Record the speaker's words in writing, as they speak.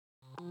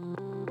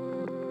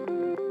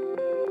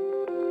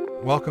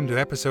Welcome to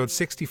episode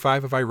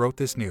 65 of I Wrote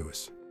This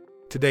News.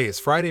 Today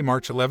is Friday,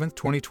 March 11th,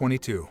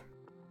 2022.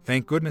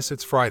 Thank goodness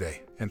it's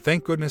Friday, and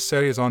thank goodness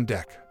Sarah is on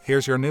deck.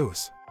 Here's your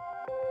news.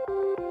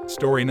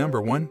 Story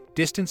number 1,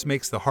 distance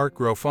makes the heart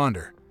grow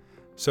fonder.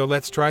 So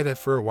let's try that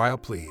for a while,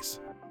 please.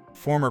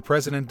 Former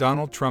President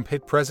Donald Trump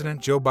hit President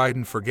Joe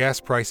Biden for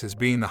gas prices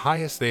being the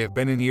highest they have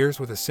been in years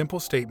with a simple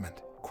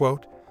statement,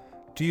 quote,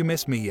 "Do you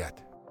miss me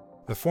yet?"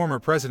 The former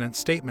president's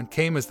statement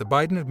came as the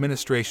Biden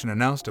administration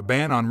announced a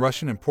ban on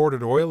Russian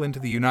imported oil into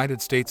the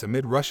United States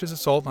amid Russia's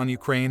assault on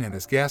Ukraine and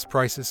as gas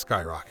prices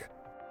skyrocket.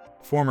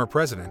 Former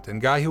president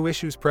and guy who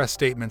issues press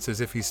statements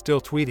as if he's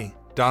still tweeting,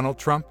 Donald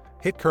Trump,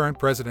 hit current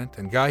president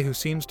and guy who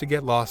seems to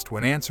get lost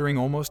when answering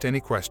almost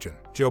any question,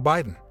 Joe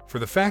Biden, for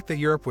the fact that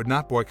Europe would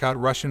not boycott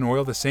Russian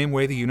oil the same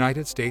way the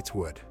United States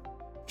would.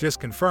 Just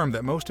confirmed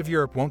that most of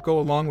Europe won't go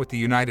along with the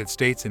United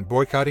States in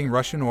boycotting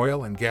Russian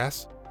oil and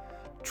gas,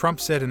 Trump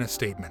said in a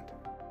statement.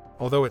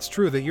 Although it's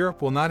true that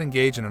Europe will not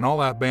engage in an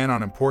all-out ban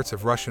on imports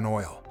of Russian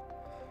oil,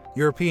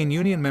 European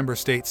Union member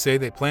states say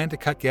they plan to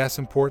cut gas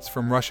imports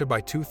from Russia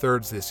by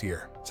 2/3 this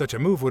year. Such a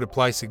move would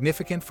apply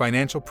significant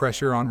financial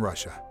pressure on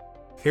Russia.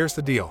 Here's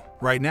the deal.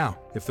 Right now,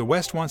 if the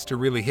West wants to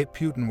really hit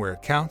Putin where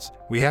it counts,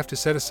 we have to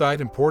set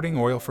aside importing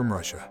oil from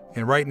Russia.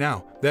 And right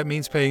now, that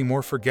means paying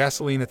more for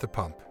gasoline at the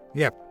pump.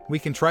 Yep, we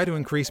can try to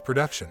increase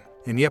production.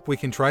 And yep, we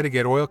can try to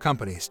get oil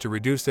companies to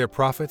reduce their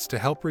profits to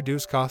help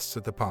reduce costs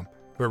at the pump.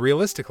 But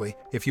realistically,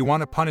 if you want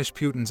to punish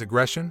Putin's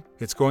aggression,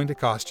 it's going to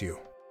cost you.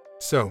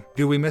 So,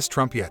 do we miss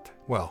Trump yet?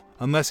 Well,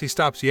 unless he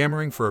stops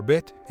yammering for a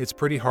bit, it's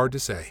pretty hard to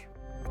say.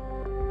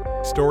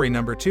 Story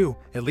number 2,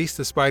 at least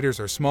the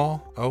spiders are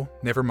small. Oh,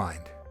 never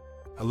mind.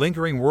 A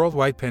lingering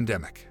worldwide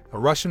pandemic, a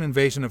Russian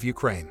invasion of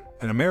Ukraine,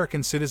 an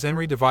American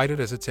citizenry divided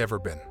as it's ever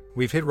been.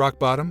 We've hit rock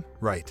bottom,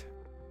 right?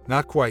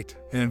 Not quite.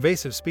 An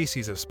invasive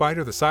species of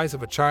spider the size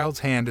of a child's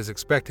hand is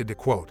expected to,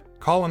 quote,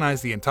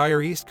 colonize the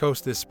entire East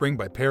Coast this spring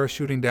by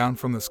parachuting down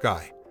from the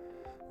sky,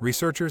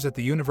 researchers at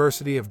the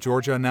University of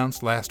Georgia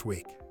announced last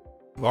week.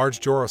 Large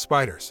Joro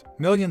spiders,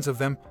 millions of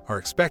them, are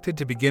expected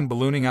to begin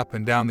ballooning up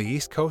and down the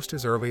East Coast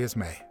as early as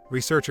May.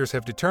 Researchers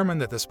have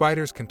determined that the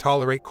spiders can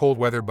tolerate cold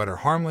weather but are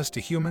harmless to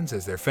humans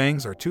as their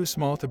fangs are too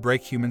small to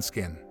break human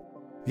skin.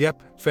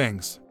 Yep,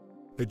 fangs.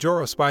 The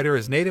Joro spider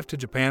is native to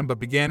Japan but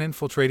began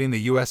infiltrating the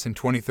U.S. in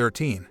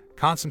 2013,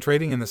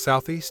 concentrating in the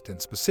southeast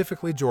and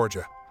specifically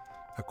Georgia.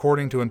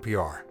 According to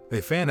NPR,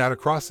 they fan out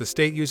across the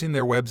state using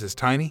their webs as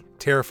tiny,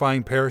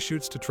 terrifying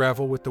parachutes to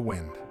travel with the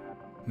wind.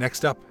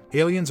 Next up,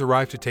 aliens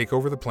arrive to take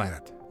over the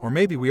planet. Or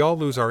maybe we all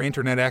lose our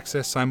internet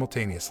access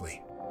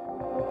simultaneously.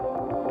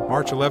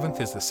 March 11th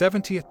is the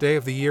 70th day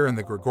of the year in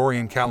the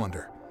Gregorian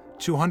calendar.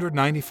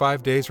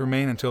 295 days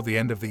remain until the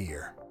end of the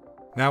year.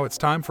 Now it's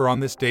time for On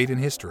This Date in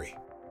History.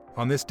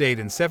 On this date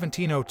in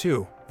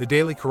 1702, the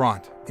Daily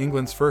Courant,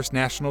 England's first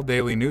national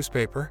daily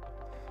newspaper,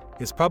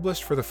 is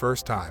published for the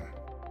first time.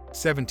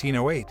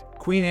 1708,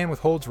 Queen Anne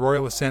withholds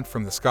royal assent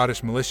from the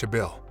Scottish Militia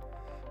Bill,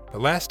 the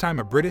last time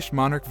a British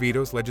monarch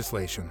vetoes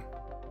legislation.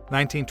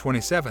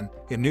 1927,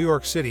 in New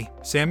York City,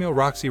 Samuel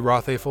Roxy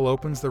Rothafel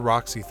opens the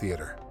Roxy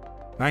Theater.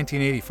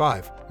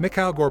 1985,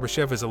 Mikhail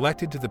Gorbachev is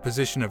elected to the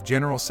position of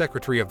General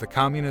Secretary of the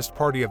Communist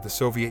Party of the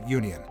Soviet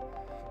Union,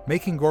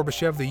 making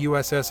Gorbachev the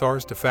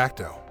USSR's de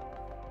facto.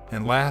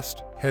 And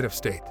last, head of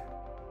state.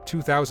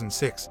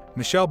 2006,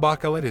 Michelle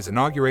Bachelet is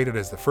inaugurated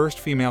as the first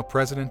female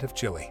president of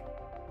Chile.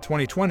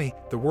 2020,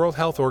 the World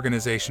Health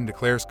Organization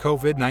declares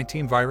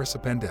COVID-19 virus a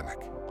pandemic.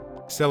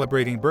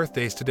 Celebrating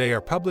birthdays today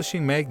are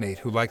publishing magnate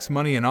who likes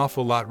money an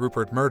awful lot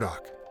Rupert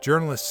Murdoch,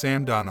 journalist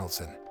Sam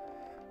Donaldson,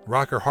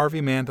 rocker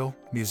Harvey Mandel,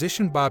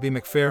 musician Bobby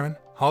McFerrin,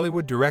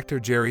 Hollywood director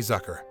Jerry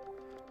Zucker,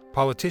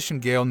 politician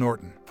Gail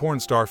Norton,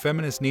 porn star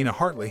feminist Nina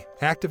Hartley,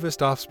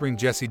 activist offspring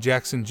Jesse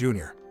Jackson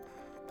Jr.,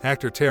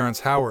 actor Terrence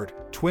Howard,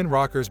 twin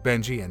rockers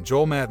Benji and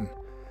Joel Madden,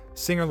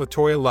 singer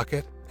LaToya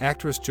Luckett,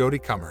 actress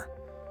Jodie Comer,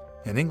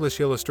 and English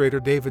illustrator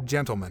David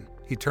Gentleman.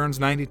 He turns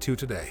 92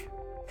 today.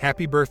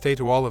 Happy birthday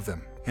to all of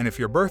them, and if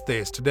your birthday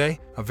is today,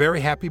 a very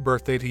happy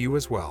birthday to you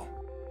as well.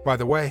 By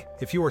the way,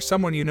 if you or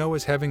someone you know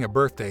is having a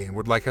birthday and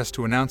would like us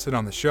to announce it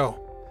on the show,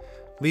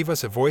 leave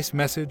us a voice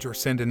message or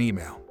send an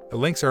email. The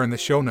links are in the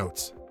show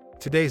notes.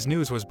 Today's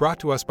news was brought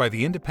to us by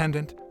The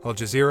Independent, Al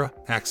Jazeera,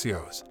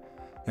 Axios,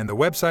 and the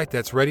website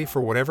that's ready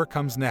for whatever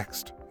comes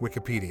next,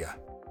 Wikipedia.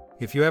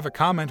 If you have a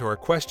comment or a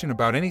question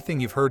about anything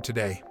you've heard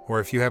today, or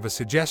if you have a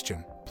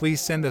suggestion,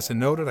 please send us a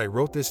note at I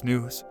Wrote This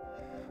News,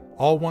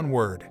 all one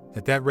word,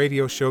 at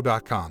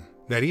thatradioshow.com.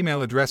 That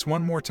email address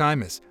one more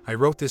time is I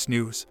Wrote This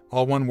News,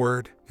 all one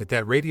word, at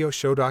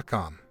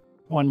thatradioshow.com.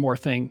 One more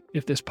thing,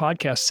 if this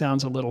podcast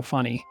sounds a little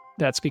funny,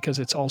 that's because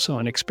it's also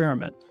an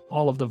experiment.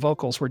 All of the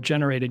vocals were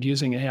generated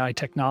using AI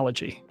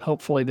technology.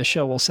 Hopefully the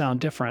show will sound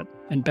different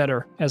and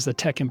better as the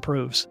tech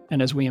improves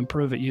and as we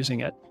improve at using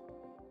it.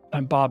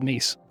 I'm Bob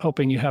Neese,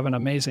 hoping you have an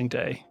amazing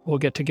day. We'll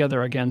get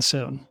together again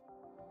soon.